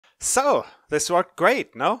So, this worked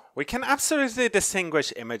great, no? We can absolutely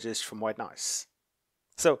distinguish images from white noise.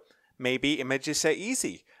 So, maybe images are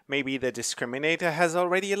easy. Maybe the discriminator has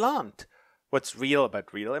already learned what's real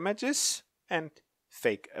about real images and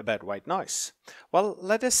fake about white noise. Well,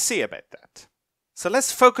 let us see about that. So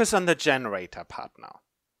let's focus on the generator part now.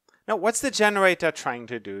 Now, what's the generator trying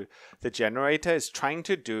to do? The generator is trying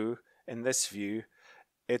to do, in this view,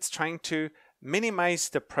 it's trying to minimize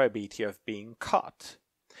the probability of being caught.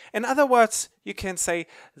 In other words, you can say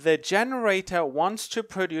the generator wants to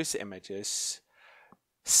produce images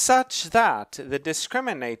such that the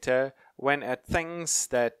discriminator, when it thinks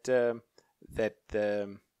that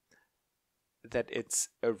it's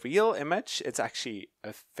a real image, it's actually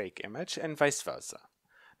a fake image, and vice versa.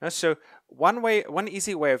 Now, so one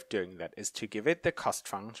easy way of doing that is to give it the cost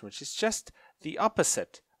function, which is just the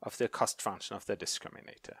opposite of the cost function of the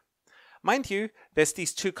discriminator. Mind you, there's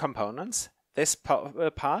these two components. This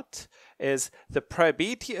part is the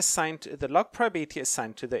probability assigned, the log probability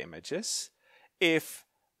assigned to the images if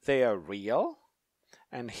they are real.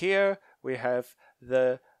 And here we have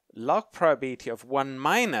the log probability of 1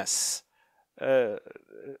 minus the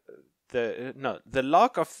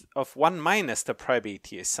log of 1 minus the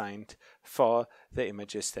probability assigned for the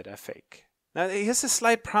images that are fake. Now here's a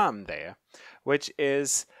slight problem there, which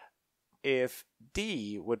is if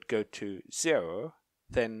d would go to 0,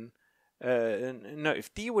 then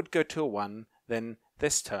if d would go to 1, then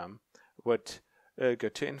this term would go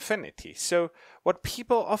to infinity. So what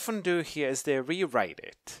people often do here is they rewrite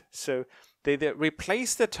it. So they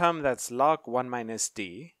replace the term that's log 1 minus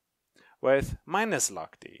d with minus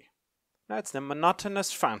log d. Now it's the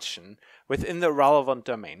monotonous function within the relevant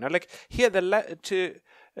domain. Now, like here, the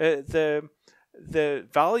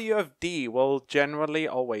value of d will generally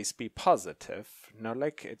always be positive. Now,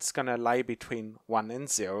 like it's gonna lie between 1 and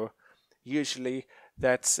 0. Usually,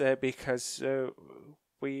 that's because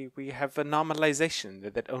we have a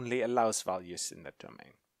normalization that only allows values in that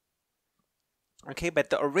domain. Okay,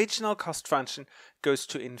 but the original cost function goes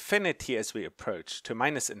to infinity as we approach, to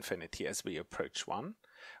minus infinity as we approach 1,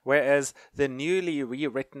 whereas the newly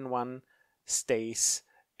rewritten one stays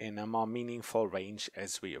in a more meaningful range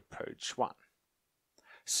as we approach 1.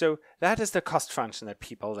 So that is the cost function that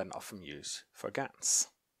people then often use for GANs.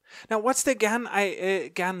 Now, what's the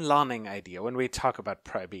GAN learning idea when we talk about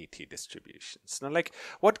probability distributions? Now, like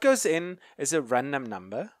what goes in is a random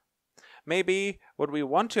number. Maybe what we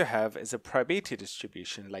want to have is a probability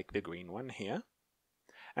distribution like the green one here.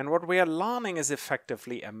 And what we are learning is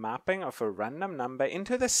effectively a mapping of a random number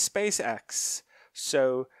into the space X,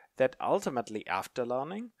 so that ultimately after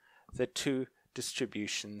learning, the two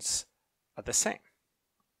distributions are the same.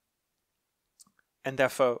 And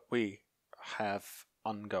therefore we have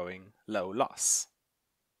ongoing low loss.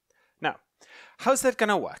 Now, how's that going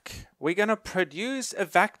to work? We're going to produce a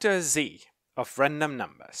vector z of random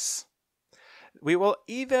numbers. We will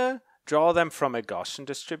either draw them from a Gaussian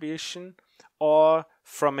distribution or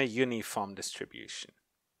from a uniform distribution.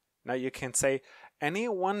 Now you can say any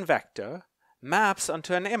one vector maps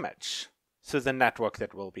onto an image through the network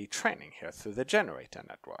that we'll be training here, through the generator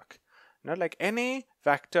network. Now, like any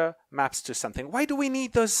vector maps to something. Why do we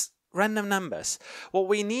need those random numbers? Well,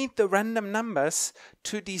 we need the random numbers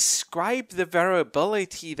to describe the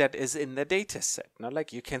variability that is in the data set. Now,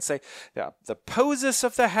 like you can say the poses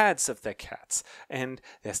of the heads of the cats, and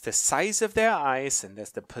there's the size of their eyes, and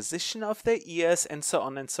there's the position of their ears, and so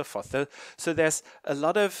on and so forth. So there's a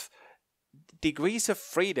lot of degrees of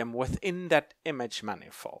freedom within that image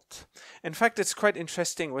manifold. In fact, it's quite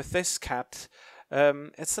interesting with this cat.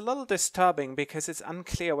 It's a little disturbing because it's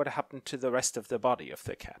unclear what happened to the rest of the body of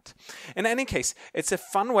the cat. In any case, it's a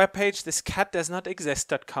fun webpage,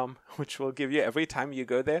 thiscatdoesnotexist.com, which will give you every time you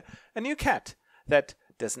go there a new cat that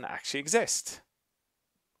doesn't actually exist.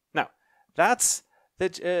 Now, that's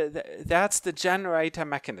the generator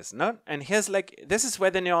mechanism. No? And here's this is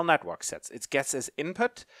where the neural network sits. It gets as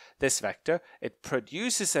input this vector, it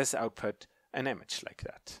produces as output an image like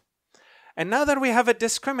that. And now that we have a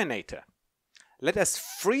discriminator, let us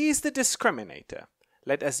freeze the discriminator.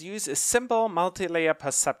 Let us use a simple multi-layer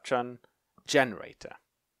perceptron generator.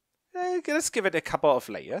 Let's give it a couple of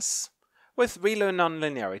layers with real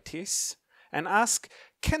nonlinearities and ask,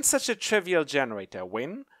 can such a trivial generator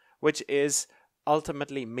win, which is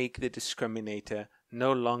ultimately make the discriminator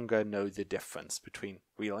no longer know the difference between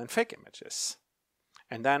real and fake images?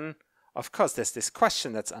 And then, of course, there's this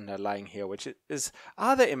question that's underlying here, which is,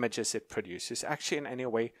 are the images it produces actually in any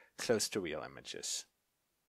way close to real images?